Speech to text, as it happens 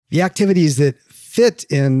The activities that fit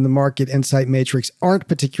in the Market Insight Matrix aren't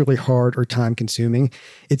particularly hard or time-consuming.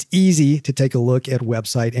 It's easy to take a look at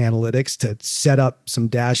website analytics, to set up some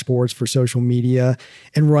dashboards for social media,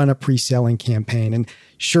 and run a pre-selling campaign. And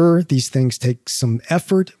sure, these things take some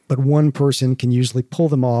effort, but one person can usually pull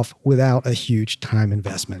them off without a huge time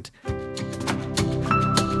investment.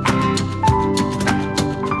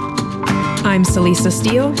 I'm Celisa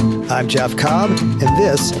Steele. I'm Jeff Cobb, and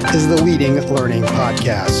this is the Leading Learning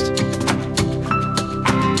Podcast.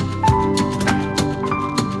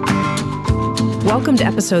 Welcome to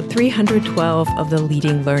episode 312 of the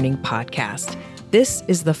Leading Learning Podcast. This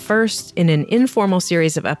is the first in an informal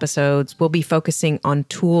series of episodes. We'll be focusing on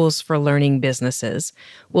tools for learning businesses.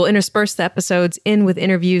 We'll intersperse the episodes in with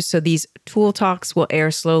interviews, so these tool talks will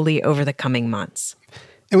air slowly over the coming months.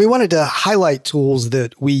 And we wanted to highlight tools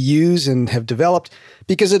that we use and have developed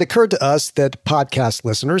because it occurred to us that podcast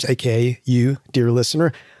listeners, aka you, dear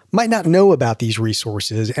listener, might not know about these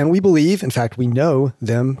resources. And we believe, in fact, we know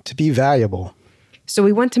them to be valuable. So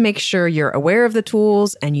we want to make sure you're aware of the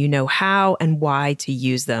tools and you know how and why to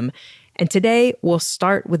use them. And today we'll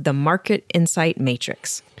start with the Market Insight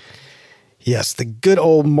Matrix. Yes, the good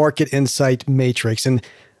old Market Insight Matrix. And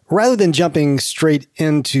rather than jumping straight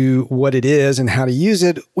into what it is and how to use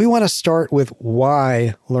it, we want to start with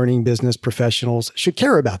why learning business professionals should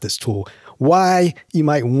care about this tool, why you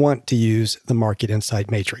might want to use the Market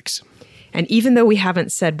Insight Matrix. And even though we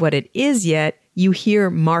haven't said what it is yet, you hear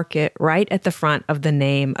market right at the front of the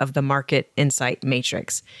name of the Market Insight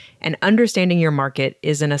Matrix. And understanding your market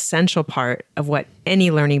is an essential part of what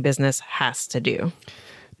any learning business has to do.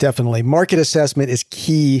 Definitely. Market assessment is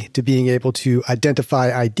key to being able to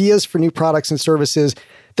identify ideas for new products and services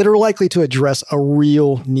that are likely to address a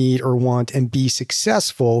real need or want and be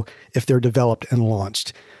successful if they're developed and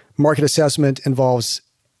launched. Market assessment involves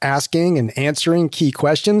asking and answering key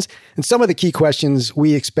questions. And some of the key questions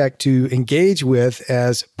we expect to engage with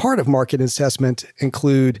as part of market assessment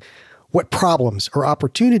include: what problems or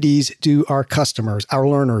opportunities do our customers, our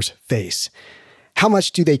learners, face? How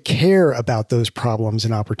much do they care about those problems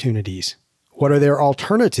and opportunities? What are their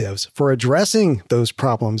alternatives for addressing those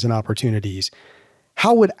problems and opportunities?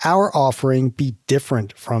 How would our offering be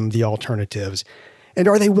different from the alternatives? And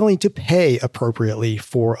are they willing to pay appropriately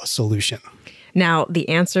for a solution? Now, the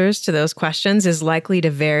answers to those questions is likely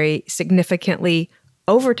to vary significantly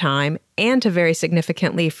over time and to vary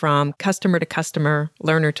significantly from customer to customer,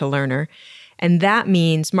 learner to learner. And that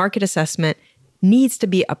means market assessment needs to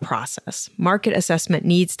be a process. Market assessment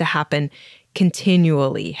needs to happen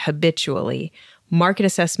continually, habitually. Market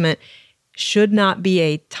assessment should not be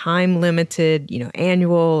a time-limited,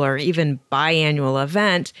 annual or even biannual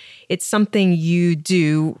event. It's something you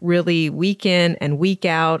do really week in and week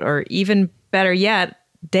out, or even better yet,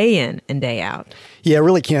 day in and day out. Yeah, I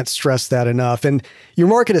really can't stress that enough. And your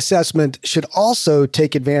market assessment should also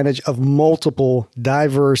take advantage of multiple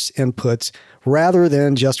diverse inputs rather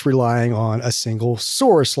than just relying on a single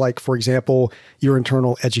source, like, for example, your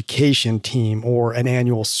internal education team or an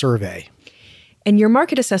annual survey. And your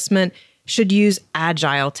market assessment should use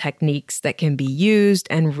agile techniques that can be used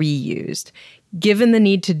and reused. Given the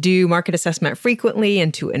need to do market assessment frequently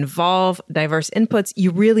and to involve diverse inputs,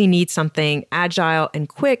 you really need something agile and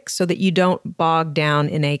quick so that you don't bog down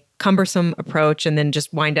in a cumbersome approach and then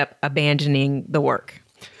just wind up abandoning the work.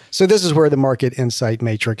 So this is where the Market Insight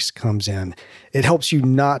Matrix comes in. It helps you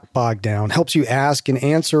not bog down, helps you ask and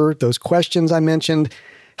answer those questions I mentioned,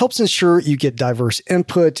 helps ensure you get diverse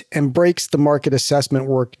input, and breaks the market assessment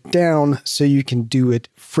work down so you can do it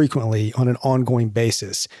frequently on an ongoing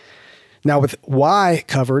basis. Now, with why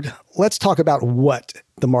covered, let's talk about what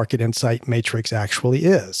the Market Insight Matrix actually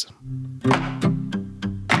is.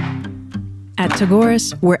 At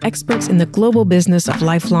Tagoras, we're experts in the global business of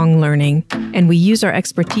lifelong learning, and we use our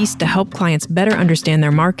expertise to help clients better understand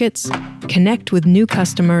their markets, connect with new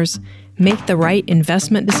customers, make the right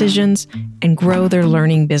investment decisions, and grow their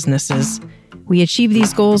learning businesses. We achieve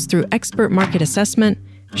these goals through expert market assessment,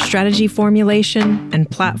 strategy formulation,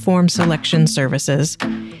 and platform selection services.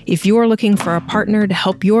 If you are looking for a partner to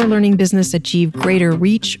help your learning business achieve greater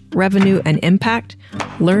reach, revenue, and impact,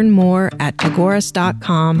 learn more at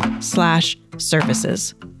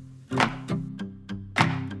tagoras.com/services.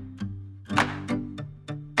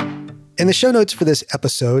 In the show notes for this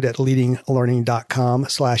episode at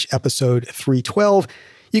leadinglearning.com/episode 312,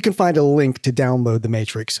 you can find a link to download the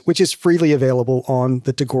Matrix, which is freely available on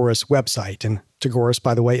the Tagoras website. And Tagoras,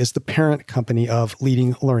 by the way, is the parent company of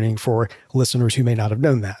Leading Learning for listeners who may not have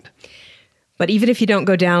known that. But even if you don't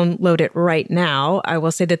go download it right now, I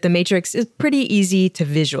will say that the matrix is pretty easy to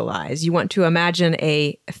visualize. You want to imagine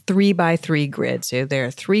a 3x3 grid. So there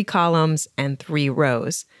are 3 columns and 3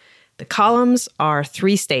 rows. The columns are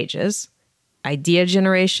 3 stages: idea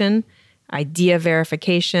generation, idea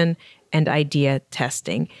verification, and idea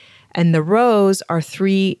testing. And the rows are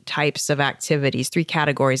 3 types of activities, 3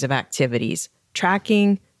 categories of activities: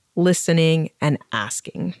 tracking, listening, and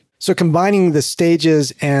asking. So combining the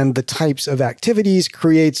stages and the types of activities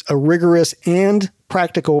creates a rigorous and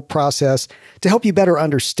practical process to help you better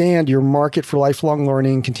understand your market for lifelong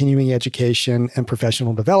learning, continuing education, and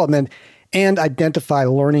professional development, and identify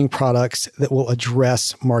learning products that will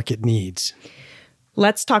address market needs.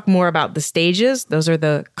 Let's talk more about the stages. Those are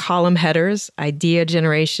the column headers: idea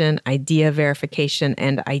generation, idea verification,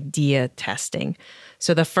 and idea testing.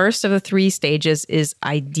 So the first of the 3 stages is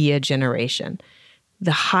idea generation.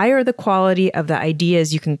 The higher the quality of the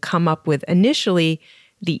ideas you can come up with initially,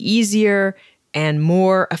 the easier and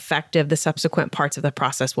more effective the subsequent parts of the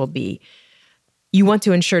process will be. You want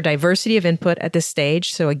to ensure diversity of input at this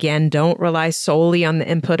stage. So again, don't rely solely on the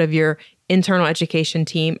input of your internal education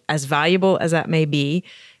team, as valuable as that may be.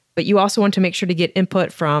 But you also want to make sure to get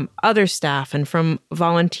input from other staff and from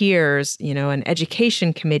volunteers, an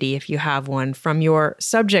education committee if you have one, from your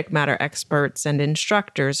subject matter experts and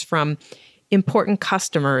instructors, from important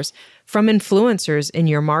customers, from influencers in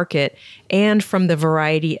your market, and from the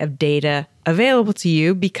variety of data available to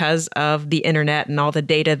you because of the internet and all the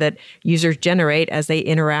data that users generate as they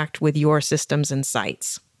interact with your systems and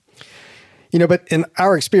sites. But in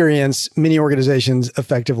our experience, many organizations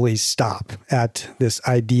effectively stop at this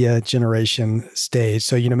idea generation stage.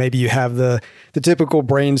 So, maybe you have the typical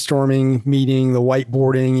brainstorming meeting, the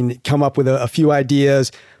whiteboarding, and come up with a few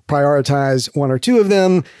ideas, prioritize 1 or 2 of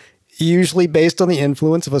them, usually based on the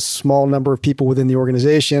influence of a small number of people within the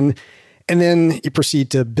organization, and then you proceed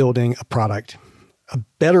to building a product. A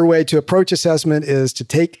better way to approach assessment is to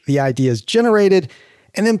take the ideas generated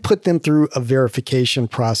and then put them through a verification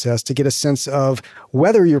process to get a sense of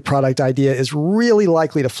whether your product idea is really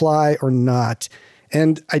likely to fly or not.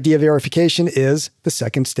 And idea verification is the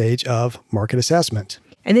second stage of market assessment.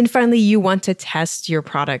 And then finally, you want to test your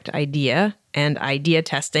product idea. And idea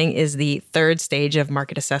testing is the 3rd stage of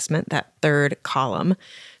market assessment, that 3rd column.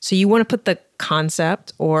 So you want to put the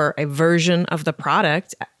concept or a version of the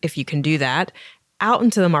product, if you can do that, out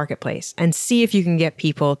into the marketplace and see if you can get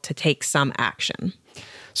people to take some action.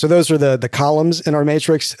 So those are the columns in our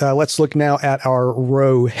matrix. Let's look now at our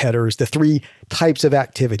row headers, the 3 types of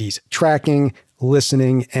activities: tracking,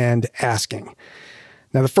 listening, and asking.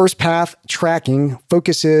 Now, the first path, tracking,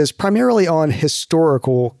 focuses primarily on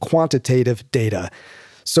historical quantitative data.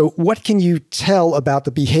 So what can you tell about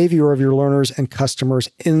the behavior of your learners and customers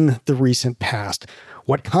in the recent past?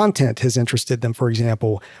 What content has interested them, for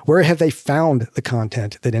example? Where have they found the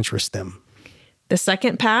content that interests them? The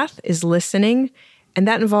second path is listening, and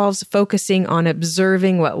that involves focusing on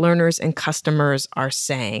observing what learners and customers are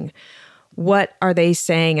saying. What are they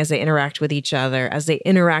saying as they interact with each other, as they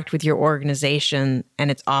interact with your organization and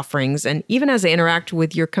its offerings, and even as they interact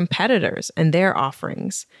with your competitors and their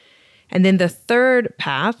offerings? And then the third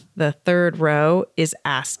path, the 3rd row, is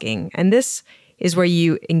asking. And this is where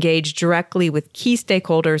you engage directly with key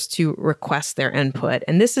stakeholders to request their input.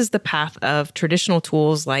 And this is the path of traditional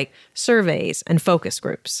tools like surveys and focus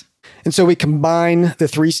groups. And so we combine the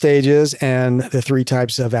 3 stages and the 3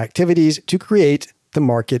 types of activities to create the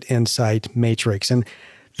Market Insight Matrix. And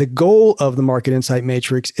the goal of the Market Insight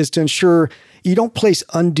Matrix is to ensure you don't place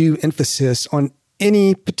undue emphasis on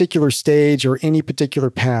any particular stage or any particular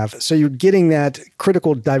path. So you're getting that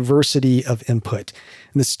critical diversity of input.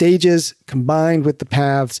 And the stages combined with the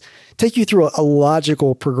paths take you through a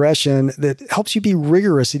logical progression that helps you be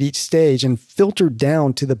rigorous at each stage and filter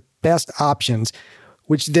down to the best options,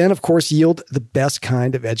 which then, of course, yield the best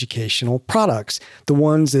kind of educational products, the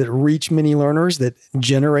ones that reach many learners, that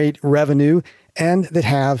generate revenue, and that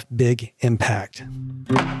have big impact.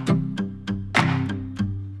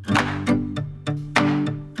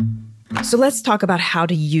 So let's talk about how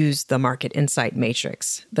to use the Market Insight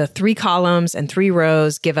Matrix. The 3 columns and 3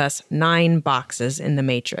 rows give us 9 boxes in the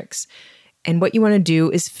matrix. And what you want to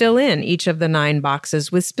do is fill in each of the 9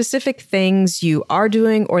 boxes with specific things you are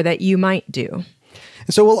doing or that you might do.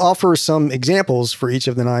 And so we'll offer some examples for each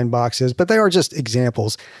of the 9 boxes, but they are just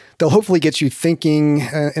examples. They'll hopefully get you thinking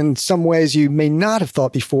in some ways you may not have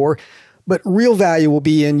thought before, but real value will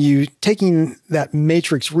be in you taking that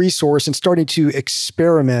matrix resource and starting to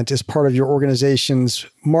experiment as part of your organization's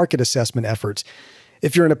market assessment efforts.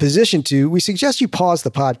 If you're in a position to, we suggest you pause the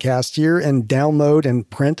podcast here and download and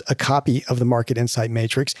print a copy of the Market Insight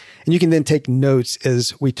Matrix. And you can then take notes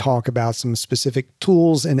as we talk about some specific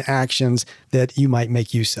tools and actions that you might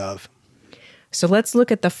make use of. So let's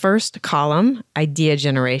look at the first column, idea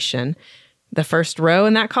generation. The first row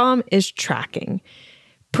in that column is tracking.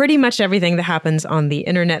 Pretty much everything that happens on the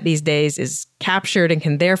internet these days is captured and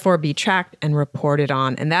can therefore be tracked and reported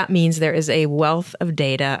on. And that means there is a wealth of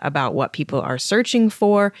data about what people are searching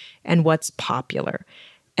for and what's popular.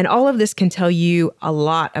 And all of this can tell you a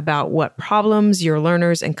lot about what problems your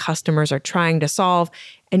learners and customers are trying to solve,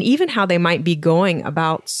 and even how they might be going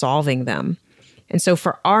about solving them. And so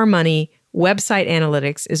for our money, website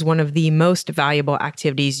analytics is one of the most valuable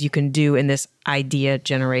activities you can do in this idea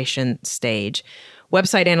generation stage.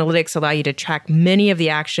 Website analytics allow you to track many of the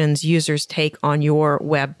actions users take on your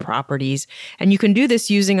web properties. And you can do this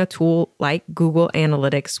using a tool like Google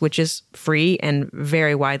Analytics, which is free and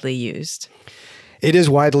very widely used. It is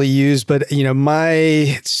widely used, but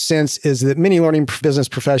my sense is that many learning business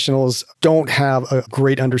professionals don't have a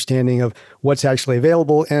great understanding of what's actually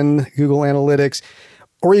available in Google Analytics.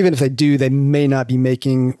 Or even if they do, they may not be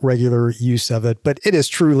making regular use of it. But it is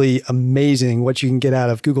truly amazing what you can get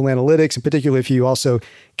out of Google Analytics, and particularly if you also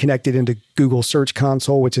connect it into Google Search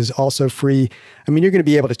Console, which is also free. I mean, you're going to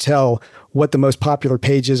be able to tell what the most popular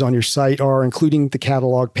pages on your site are, including the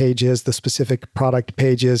catalog pages, the specific product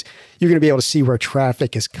pages. You're going to be able to see where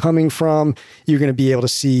traffic is coming from. You're going to be able to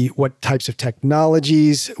see what types of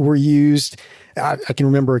technologies were used. I can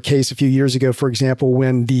remember a case a few years ago, for example,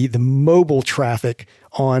 when the mobile traffic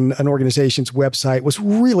on an organization's website was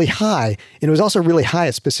really high. And it was also really high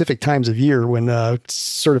at specific times of year when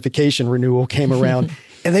certification renewal came around.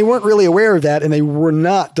 And they weren't really aware of that, and they were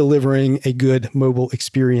not delivering a good mobile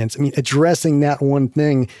experience. I mean, addressing that one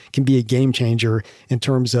thing can be a game changer in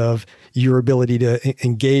terms of your ability to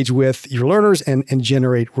engage with your learners and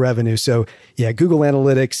generate revenue. So yeah, Google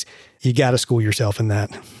Analytics, you got to school yourself in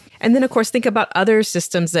that. And then, of course, think about other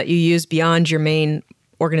systems that you use beyond your main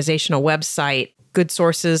organizational website. Good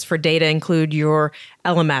sources for data include your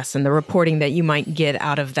LMS and the reporting that you might get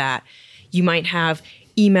out of that. You might have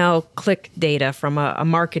email click data from a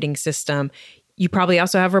marketing system. You probably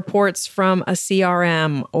also have reports from a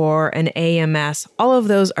CRM or an AMS. All of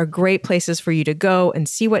those are great places for you to go and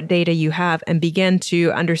see what data you have and begin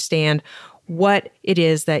to understand what it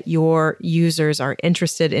is that your users are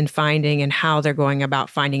interested in finding and how they're going about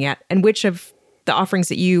finding it, and which of the offerings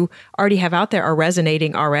that you already have out there are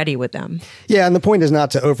resonating already with them. Yeah, and the point is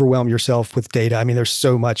not to overwhelm yourself with data. I mean, there's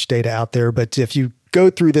so much data out there, but if you go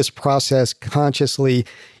through this process consciously,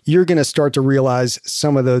 you're going to start to realize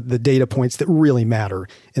some of the data points that really matter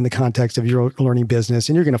in the context of your learning business.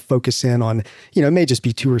 And you're going to focus in on, it may just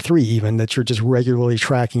be 2 or 3 even that you're just regularly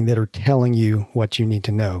tracking that are telling you what you need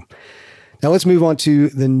to know. Now let's move on to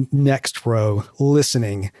the next row,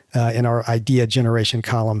 listening, in our idea generation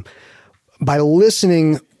column. By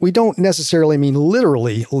listening, we don't necessarily mean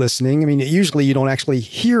literally listening. I mean, usually you don't actually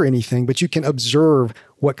hear anything, but you can observe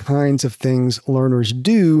what kinds of things learners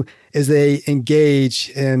do as they engage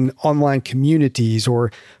in online communities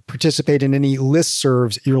or participate in any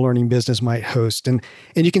listservs your learning business might host. And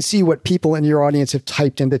you can see what people in your audience have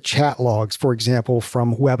typed into chat logs, for example,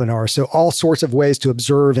 from webinars. So all sorts of ways to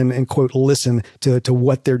observe and quote, listen to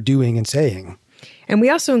what they're doing and saying. And we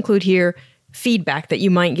also include here feedback that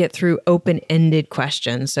you might get through open-ended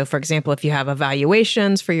questions. So for example, if you have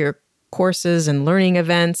evaluations for your courses and learning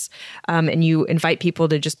events, and you invite people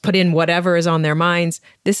to just put in whatever is on their minds,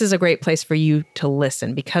 this is a great place for you to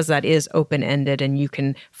listen because that is open-ended and you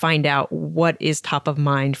can find out what is top of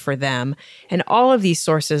mind for them. And all of these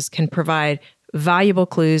sources can provide valuable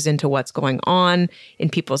clues into what's going on in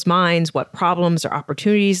people's minds, what problems or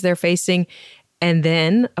opportunities they're facing, and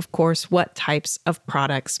then, of course, what types of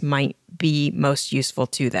products might be most useful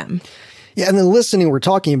to them. Yeah, and the listening we're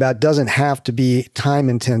talking about doesn't have to be time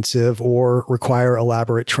intensive or require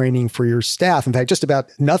elaborate training for your staff. In fact, just about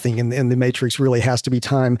nothing in the Matrix really has to be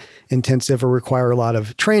time intensive or require a lot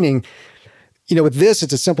of training. With this,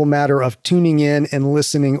 it's a simple matter of tuning in and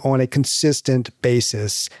listening on a consistent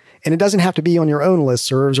basis. And it doesn't have to be on your own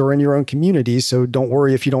listservs or in your own community. So don't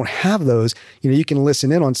worry if you don't have those. You can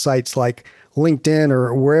listen in on sites like LinkedIn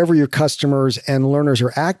or wherever your customers and learners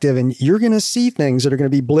are active, and you're going to see things that are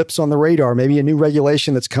going to be blips on the radar, maybe a new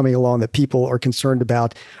regulation that's coming along that people are concerned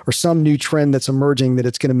about, or some new trend that's emerging that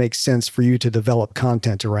it's going to make sense for you to develop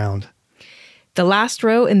content around. The last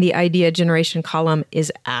row in the idea generation column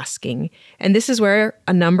is asking. And this is where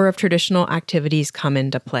a number of traditional activities come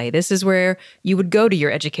into play. This is where you would go to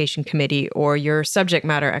your education committee or your subject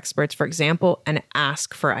matter experts, for example, and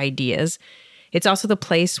ask for ideas. It's also the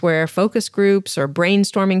place where focus groups or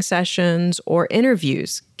brainstorming sessions or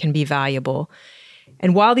interviews can be valuable.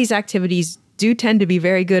 And while these activities do tend to be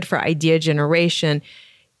very good for idea generation,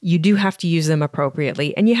 you do have to use them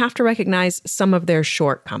appropriately, and you have to recognize some of their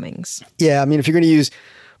shortcomings. Yeah, I mean, if you're going to use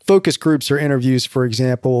focus groups or interviews, for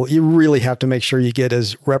example, you really have to make sure you get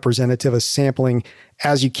as representative a sampling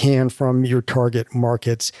as you can from your target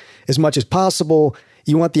markets. As much as possible,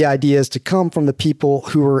 you want the ideas to come from the people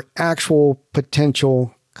who are actual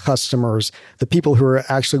potential customers, the people who are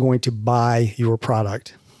actually going to buy your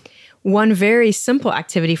product. One very simple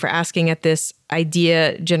activity for asking at this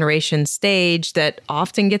idea generation stage that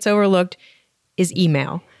often gets overlooked is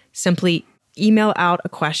email. Simply email out a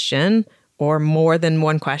question or more than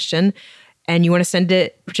one question, and you want to send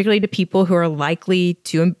it particularly to people who are likely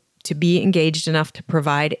to be engaged enough to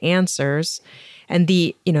provide answers. And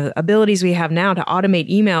the abilities we have now to automate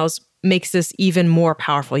emails makes this even more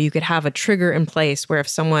powerful. You could have a trigger in place where if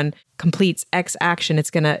someone completes X action, it's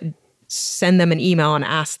going to send them an email and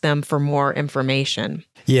ask them for more information.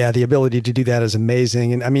 Yeah, the ability to do that is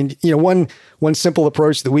amazing. And I mean, one simple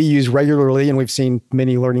approach that we use regularly, and we've seen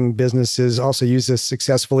many learning businesses also use this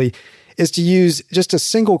successfully, is to use just a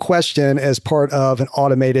single question as part of an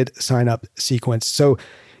automated sign-up sequence. So,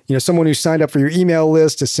 someone who signed up for your email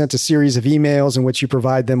list is sent a series of emails in which you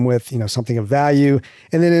provide them with, something of value.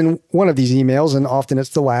 And then in one of these emails, and often it's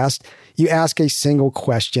the last, you ask a single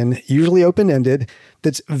question, usually open-ended,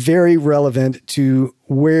 that's very relevant to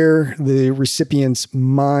where the recipient's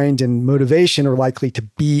mind and motivation are likely to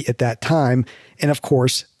be at that time. And of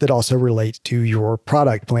course, that also relates to your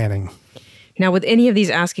product planning. Now, with any of these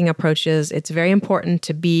asking approaches, it's very important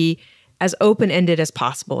to be as open-ended as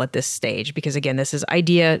possible at this stage, because again, this is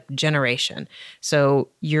idea generation. So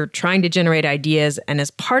you're trying to generate ideas, and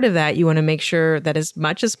as part of that, you want to make sure that as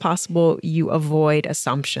much as possible, you avoid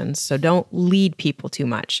assumptions. So don't lead people too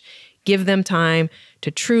much. Give them time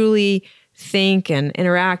to truly think and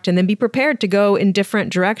interact, and then be prepared to go in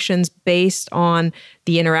different directions based on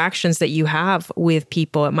the interactions that you have with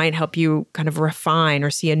people. It might help you kind of refine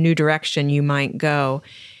or see a new direction you might go.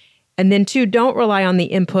 And then two, don't rely on the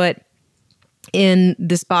input in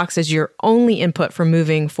this box as your only input for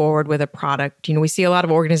moving forward with a product. We see a lot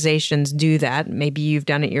of organizations do that. Maybe you've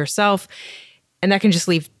done it yourself, and that can just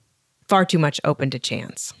leave far too much open to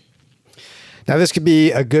chance. Now, this could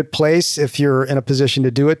be a good place if you're in a position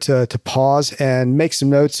to do it, to pause and make some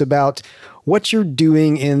notes about what you're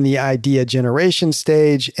doing in the idea generation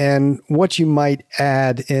stage and what you might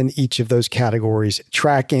add in each of those categories: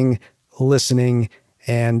 tracking, listening,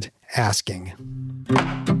 and asking.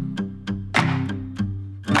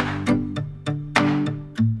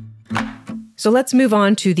 So let's move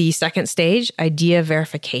on to the second stage, idea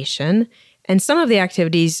verification, and some of the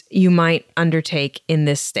activities you might undertake in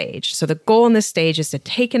this stage. So the goal in this stage is to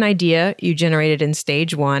take an idea you generated in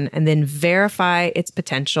stage one and then verify its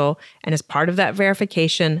potential. And as part of that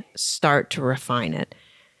verification, start to refine it.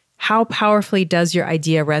 How powerfully does your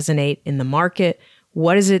idea resonate in the market?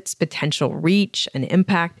 What is its potential reach and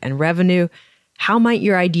impact and revenue? How might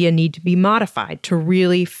your idea need to be modified to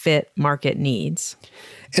really fit market needs?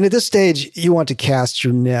 And at this stage, you want to cast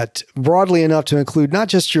your net broadly enough to include not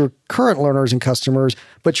just your current learners and customers,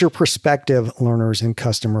 but your prospective learners and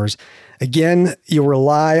customers. Again, you'll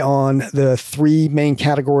rely on the three main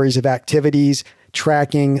categories of activities: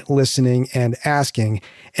 tracking, listening, and asking.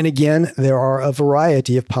 And again, there are a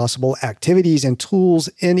variety of possible activities and tools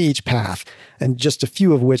in each path, and just a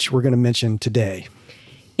few of which we're going to mention today.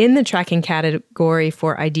 In the tracking category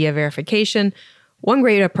for idea verification, one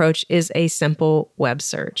great approach is a simple web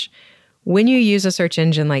search. When you use a search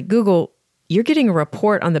engine like Google, you're getting a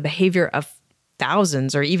report on the behavior of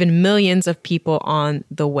thousands or even millions of people on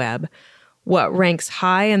the web. What ranks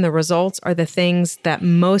high in the results are the things that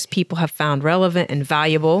most people have found relevant and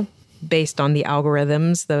valuable based on the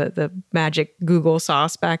algorithms, the magic Google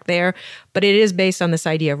sauce back there. But it is based on this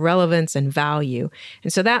idea of relevance and value.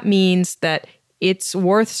 And so that means that it's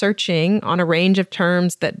worth searching on a range of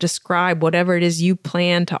terms that describe whatever it is you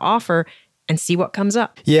plan to offer and see what comes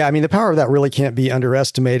up. Yeah, I mean, the power of that really can't be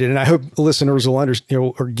underestimated. And I hope listeners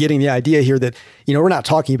will are getting the idea here that, we're not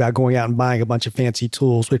talking about going out and buying a bunch of fancy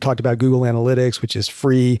tools. We've talked about Google Analytics, which is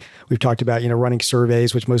free. We've talked about, running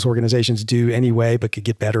surveys, which most organizations do anyway, but could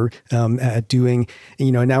get better at doing.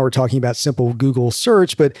 And now we're talking about simple Google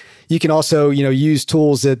search, but you can also, use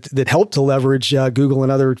tools that help to leverage Google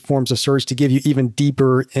and other forms of search to give you even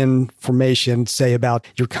deeper information, say about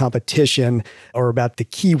your competition or about the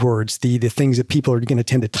keywords, the things that people are going to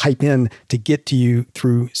tend to type in to get to you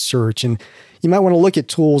through search. And, You might want to look at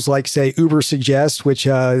tools like, say, Ubersuggest, which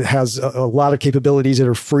has a lot of capabilities that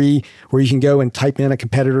are free, where you can go and type in a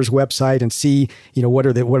competitor's website and see, what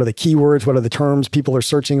are the keywords, what are the terms people are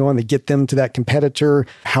searching on that get them to that competitor,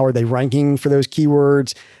 how are they ranking for those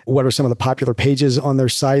keywords, what are some of the popular pages on their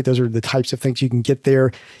site. Those are the types of things you can get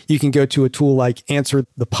there. You can go to a tool like Answer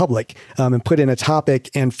the Public and put in a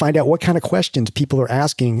topic and find out what kind of questions people are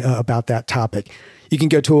asking about that topic. You can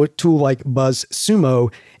go to a tool like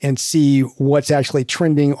BuzzSumo and see what's actually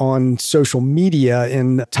trending on social media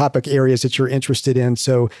in topic areas that you're interested in.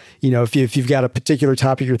 So, if you've got a particular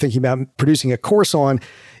topic you're thinking about producing a course on,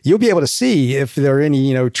 you'll be able to see if there are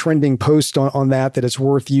any, trending posts on that it's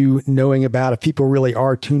worth you knowing about, if people really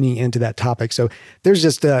are tuning into that topic. So there's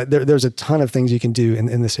just there's a ton of things you can do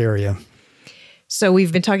in this area. So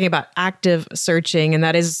we've been talking about active searching, and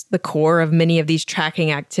that is the core of many of these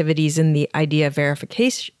tracking activities in the idea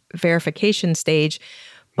verification stage.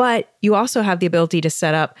 But you also have the ability to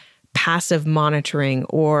set up passive monitoring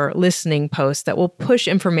or listening posts that will push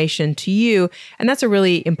information to you. And that's a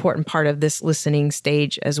really important part of this listening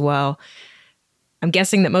stage as well. I'm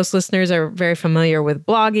guessing that most listeners are very familiar with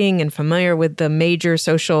blogging and familiar with the major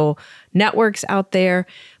social networks out there.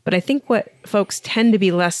 But I think what folks tend to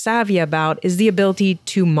be less savvy about is the ability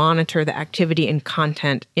to monitor the activity and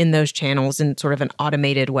content in those channels in sort of an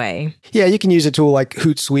automated way. Yeah, you can use a tool like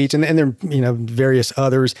Hootsuite and there are various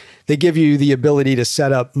others. They give you the ability to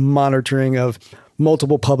set up monitoring of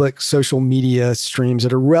multiple public social media streams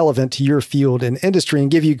that are relevant to your field and industry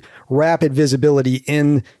and give you rapid visibility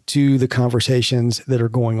into the conversations that are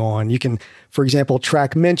going on. You can, for example,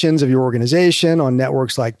 track mentions of your organization on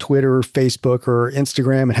networks like Twitter, Facebook, or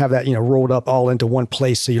Instagram and have that, rolled up all into one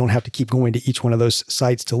place so you don't have to keep going to each one of those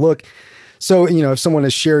sites to look. So, if someone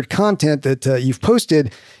has shared content that you've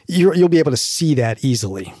posted, you'll be able to see that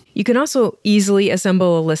easily. You can also easily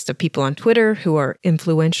assemble a list of people on Twitter who are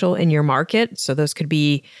influential in your market. So those could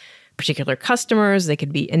be particular customers, they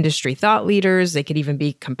could be industry thought leaders, they could even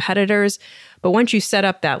be competitors. But once you set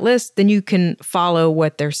up that list, then you can follow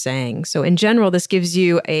what they're saying. So in general, this gives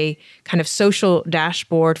you a kind of social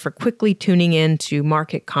dashboard for quickly tuning into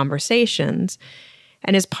market conversations.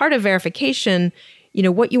 And as part of verification,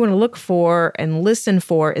 what you want to look for and listen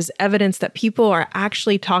for is evidence that people are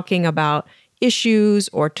actually talking about issues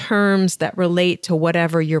or terms that relate to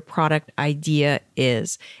whatever your product idea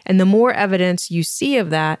is. And the more evidence you see of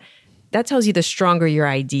that tells you the stronger your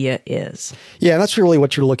idea is. Yeah, that's really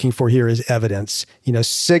what you're looking for here is evidence.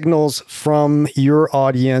 Signals from your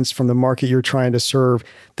audience, from the market you're trying to serve,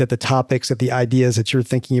 that the topics, that the ideas that you're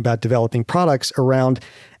thinking about developing products around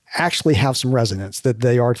actually have some resonance, that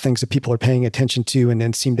they are things that people are paying attention to and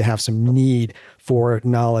then seem to have some need for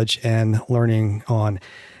knowledge and learning on.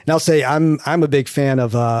 And I'll say I'm a big fan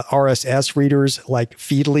of RSS readers like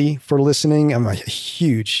Feedly for listening. I'm a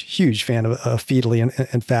huge fan of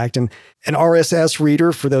Feedly, in fact. And an RSS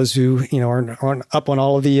reader, for those who aren't up on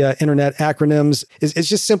all of the internet acronyms, is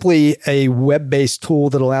just simply a web-based tool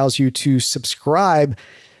that allows you to subscribe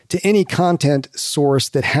to any content source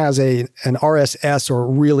that has an RSS or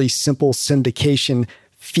really simple syndication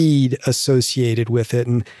feed associated with it.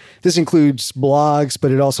 And this includes blogs,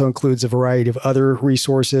 but it also includes a variety of other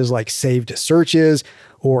resources like saved searches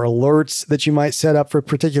or alerts that you might set up for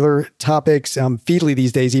particular topics. Feedly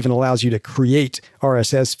these days even allows you to create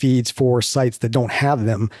RSS feeds for sites that don't have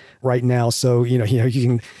them right now. So, you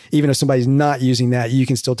can, even if somebody's not using that, you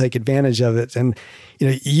can still take advantage of it. And,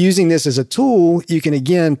 using this as a tool, you can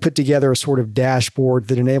again put together a sort of dashboard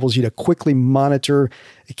that enables you to quickly monitor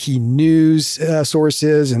key news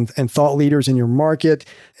sources and thought leaders in your market.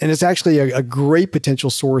 And it's actually a great potential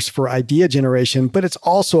source for idea generation, but it's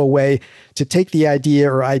also a way to take the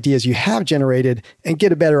idea or ideas you have generated and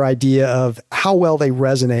get a better idea of how well they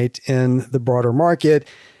resonate in the broader market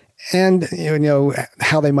and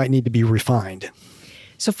how they might need to be refined.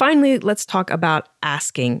 So finally, let's talk about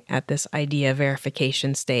asking at this idea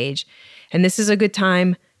verification stage. And this is a good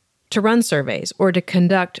time to run surveys or to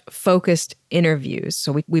conduct focused interviews.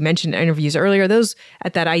 So we mentioned interviews earlier. Those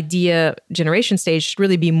at that idea generation stage should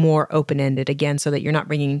really be more open-ended, again, so that you're not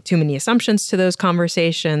bringing too many assumptions to those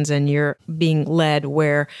conversations and you're being led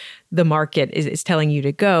where the market is telling you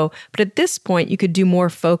to go. But at this point, you could do more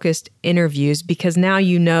focused interviews because now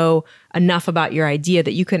you know enough about your idea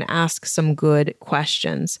that you can ask some good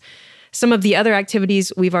questions. Some of the other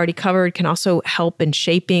activities we've already covered can also help in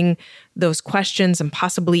shaping those questions and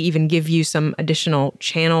possibly even give you some additional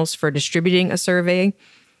channels for distributing a survey.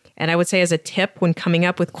 And I would say as a tip when coming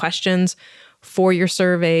up with questions for your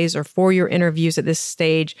surveys or for your interviews at this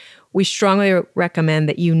stage, we strongly recommend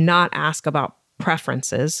that you not ask about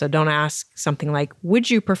preferences. So don't ask something like, would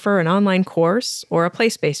you prefer an online course or a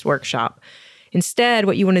place-based workshop? Instead,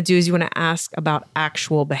 what you want to do is you want to ask about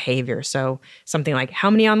actual behavior. So something like, how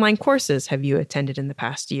many online courses have you attended in the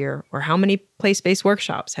past year? Or how many place-based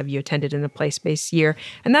workshops have you attended in the place-based year?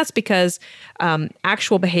 And that's because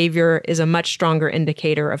actual behavior is a much stronger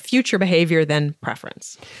indicator of future behavior than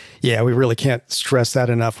preference. Yeah, we really can't stress that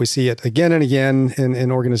enough. We see it again and again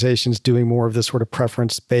in organizations doing more of this sort of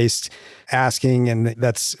preference-based asking. And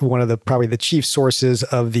that's one of probably the chief sources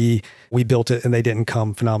of the we built it and they didn't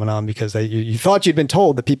come phenomenon, because you thought you'd been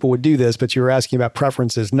told that people would do this, but you were asking about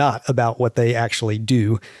preferences, not about what they actually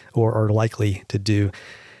do or are likely to do.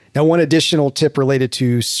 Now, one additional tip related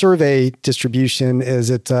to survey distribution is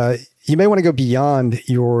that you may want to go beyond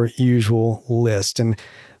your usual list. And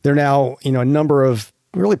there are now, a number of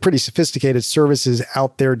really pretty sophisticated services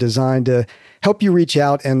out there designed to help you reach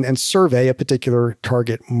out and survey a particular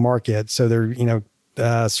target market. So there,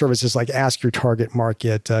 services like Ask Your Target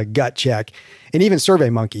Market, Gut Check, and even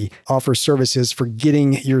SurveyMonkey offer services for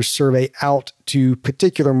getting your survey out to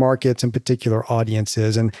particular markets and particular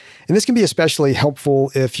audiences. And this can be especially helpful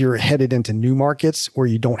if you're headed into new markets where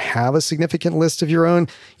you don't have a significant list of your own.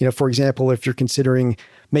 For example, if you're considering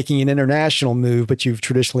making an international move, but you've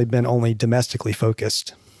traditionally been only domestically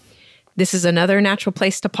focused. This is another natural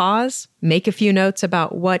place to pause, make a few notes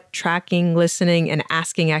about what tracking, listening, and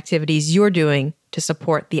asking activities you're doing to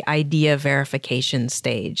support the idea verification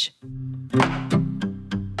stage.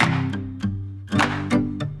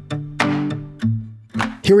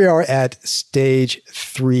 Here we are at stage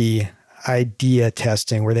 3, idea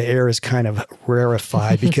testing, where the air is kind of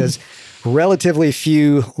rarefied because relatively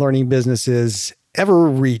few learning businesses ever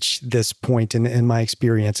reach this point in my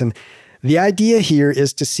experience. And the idea here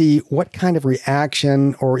is to see what kind of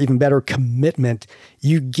reaction, or even better, commitment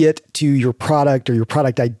you get to your product or your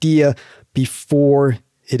product idea before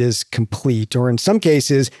it is complete, or in some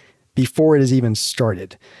cases, before it is even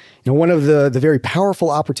started. One of the very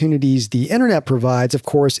powerful opportunities the internet provides, of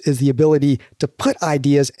course, is the ability to put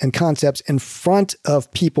ideas and concepts in front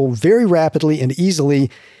of people very rapidly and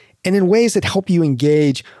easily, and in ways that help you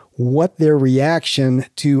engage what their reaction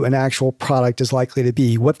to an actual product is likely to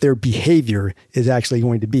be, what their behavior is actually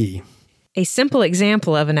going to be. A simple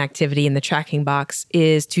example of an activity in the tracking box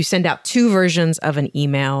is to send out 2 versions of an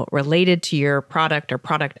email related to your product or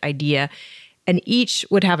product idea, and each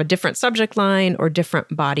would have a different subject line or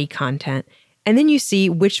different body content. And then you see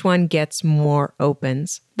which one gets more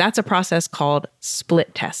opens. That's a process called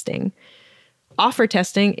split testing. Offer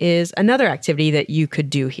testing is another activity that you could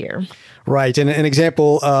do here. Right. And an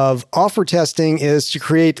example of offer testing is to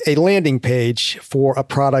create a landing page for a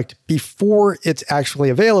product before it's actually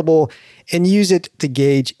available and use it to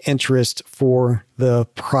gauge interest for the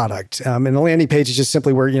product. And the landing page is just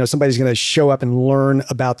simply where, somebody's going to show up and learn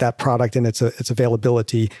about that product and its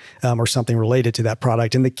availability or something related to that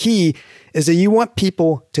product. And the key is that you want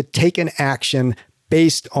people to take an action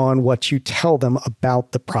based on what you tell them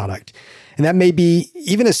about the product. And that may be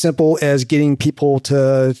even as simple as getting people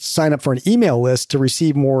to sign up for an email list to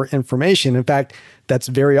receive more information. In fact, that's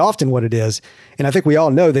very often what it is. And I think we all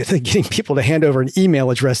know that getting people to hand over an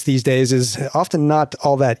email address these days is often not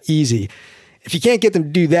all that easy. If you can't get them to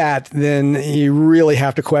do that, then you really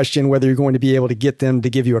have to question whether you're going to be able to get them to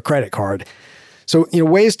give you a credit card. So,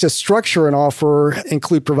 ways to structure an offer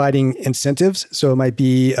include providing incentives. So it might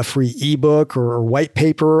be a free ebook or white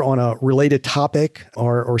paper on a related topic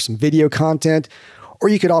or some video content, or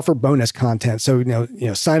you could offer bonus content. So,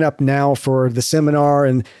 sign up now for the seminar,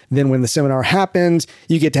 and then when the seminar happens,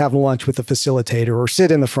 you get to have lunch with the facilitator or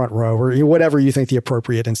sit in the front row or whatever you think the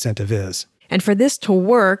appropriate incentive is. And for this to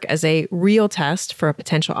work as a real test for a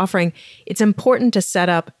potential offering, it's important to set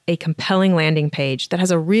up a compelling landing page that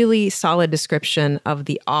has a really solid description of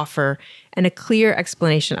the offer and a clear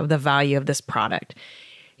explanation of the value of this product.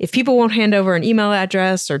 If people won't hand over an email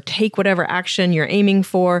address or take whatever action you're aiming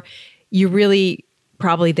for, you really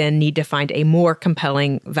probably then need to find a more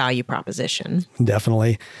compelling value proposition.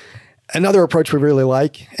 Definitely. Another approach we really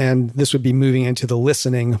like, and this would be moving into the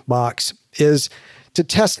listening box, is to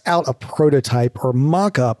test out a prototype or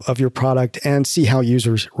mock-up of your product and see how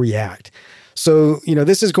users react. So,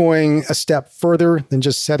 this is going a step further than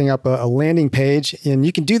just setting up a landing page. And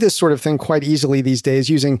you can do this sort of thing quite easily these days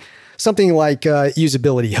using something like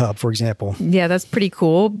Usability Hub, for example. Yeah, that's pretty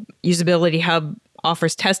cool. Usability Hub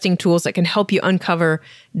offers testing tools that can help you uncover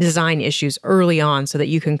design issues early on so that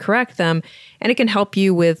you can correct them, and it can help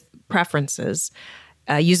you with preferences.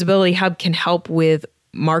 Usability Hub can help with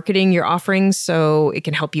marketing your offerings, so it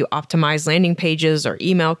can help you optimize landing pages or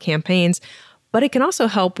email campaigns, but it can also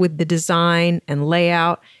help with the design and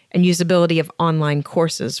layout and usability of online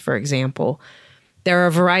courses, for example. There are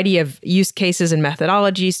a variety of use cases and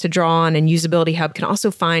methodologies to draw on, and Usability Hub can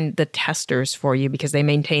also find the testers for you because they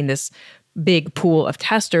maintain this big pool of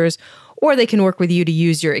testers, or they can work with you to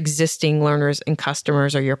use your existing learners and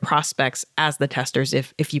customers or your prospects as the testers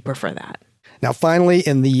if you prefer that. Now, finally,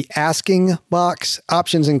 in the asking box,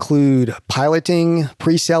 options include piloting,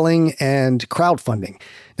 pre-selling, and crowdfunding.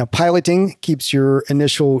 Now, piloting keeps your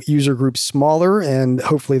initial user group smaller and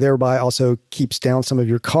hopefully thereby also keeps down some of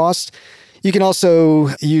your costs. You can also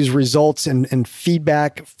use results and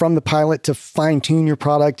feedback from the pilot to fine-tune your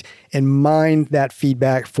product and mine that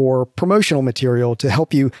feedback for promotional material to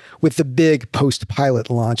help you with the big post-pilot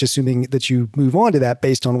launch, assuming that you move on to that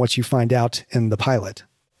based on what you find out in the pilot.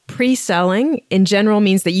 Pre-selling in general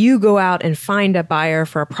means that you go out and find a buyer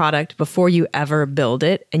for a product before you ever build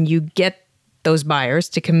it, and you get those buyers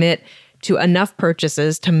to commit to enough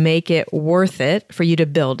purchases to make it worth it for you to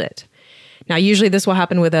build it. Now, usually this will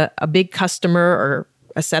happen with a big customer or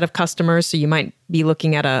a set of customers. So you might be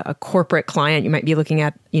looking at a corporate client. You might be looking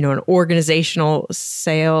at, an organizational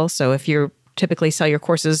sale. So if you typically sell your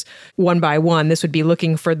courses one by one, this would be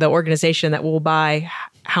looking for the organization that will buy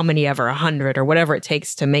how many ever, 100 or whatever it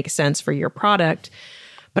takes to make sense for your product.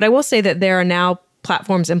 But I will say that there are now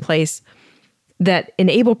platforms in place that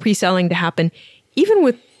enable pre-selling to happen even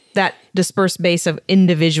with that dispersed base of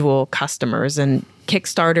individual customers. And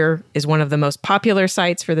Kickstarter is one of the most popular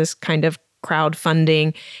sites for this kind of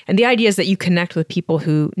crowdfunding. And the idea is that you connect with people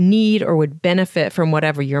who need or would benefit from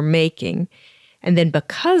whatever you're making. And then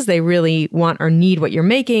because they really want or need what you're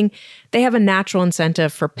making, they have a natural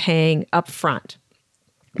incentive for paying upfront.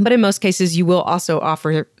 But in most cases, you will also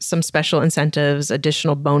offer some special incentives,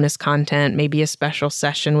 additional bonus content, maybe a special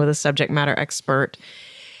session with a subject matter expert.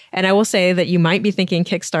 And I will say that you might be thinking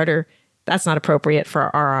Kickstarter, that's not appropriate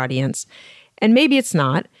for our audience. And maybe it's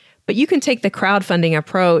not, but you can take the crowdfunding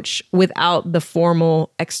approach without the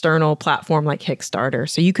formal external platform like Kickstarter.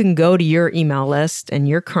 So you can go to your email list and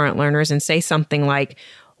your current learners and say something like,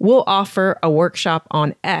 we'll offer a workshop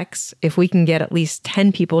on X if we can get at least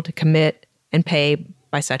 10 people to commit and pay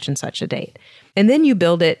by such and such a date. And then you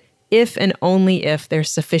build it if and only if there's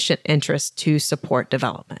sufficient interest to support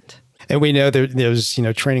development. And we know there's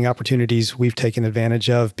training opportunities we've taken advantage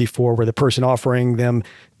of before where the person offering them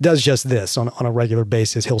does just this on a regular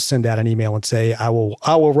basis. He'll send out an email and say, I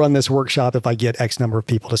will run this workshop if I get X number of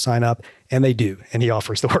people to sign up. And they do. And he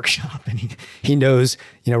offers the workshop. And he knows,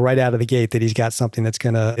 right out of the gate that he's got something that's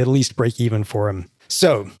going to at least break even for him.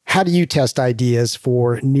 So how do you test ideas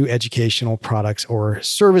for new educational products or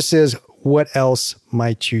services? What else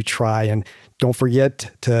might you try? And don't forget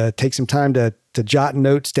to take some time to jot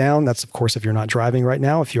notes down. That's, of course, if you're not driving right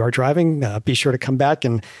now. If you are driving, be sure to come back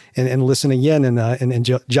and listen again and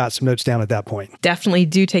jot some notes down at that point. Definitely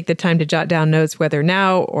do take the time to jot down notes, whether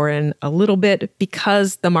now or in a little bit,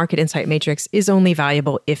 because the Market Insight Matrix is only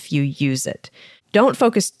valuable if you use it. Don't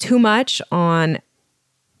focus too much on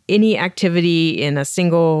any activity in a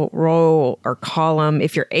single row or column.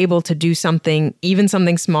 If you're able to do something, even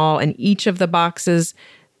something small in each of the boxes,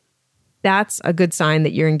 that's a good sign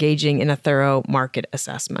that you're engaging in a thorough market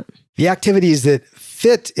assessment. The activities that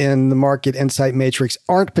fit in the Market Insight Matrix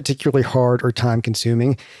aren't particularly hard or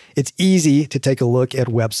time-consuming. It's easy to take a look at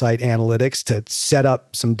website analytics, to set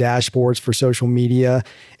up some dashboards for social media,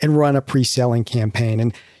 and run a pre-selling campaign.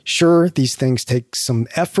 And sure, these things take some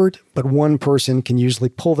effort, but one person can usually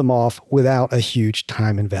pull them off without a huge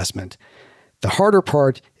time investment. The harder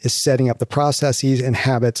part is setting up the processes and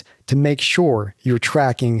habits to make sure you're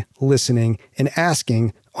tracking, listening, and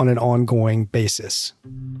asking on an ongoing basis.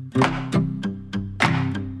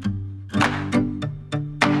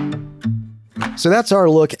 So that's our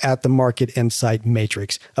look at the Market Insight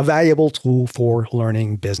Matrix, a valuable tool for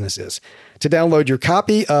learning businesses. To download your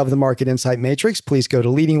copy of the Market Insight Matrix, please go to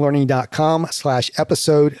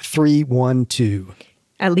leadinglearning.com/episode 312.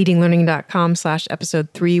 At leadinglearning.com/episode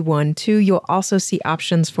 312, you'll also see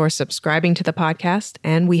options for subscribing to the podcast,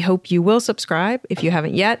 and we hope you will subscribe. If you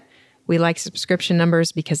haven't yet, we like subscription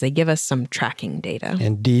numbers because they give us some tracking data.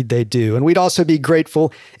 Indeed, they do. And we'd also be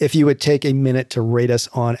grateful if you would take a minute to rate us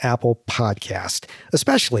on Apple Podcast,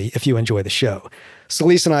 especially if you enjoy the show.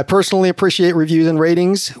 Celeste and I personally appreciate reviews and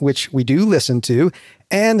ratings, which we do listen to,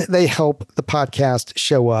 and they help the podcast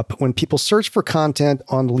show up when people search for content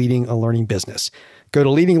on Leading a Learning Business. Go to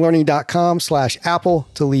leadinglearning.com/Apple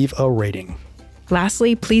to leave a rating.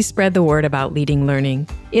 Lastly, please spread the word about Leading Learning.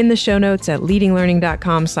 In the show notes at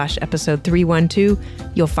leadinglearning.com/episode 312,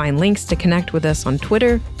 you'll find links to connect with us on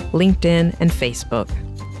Twitter, LinkedIn, and Facebook.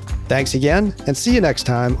 Thanks again, and see you next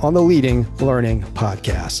time on the Leading Learning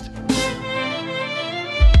Podcast.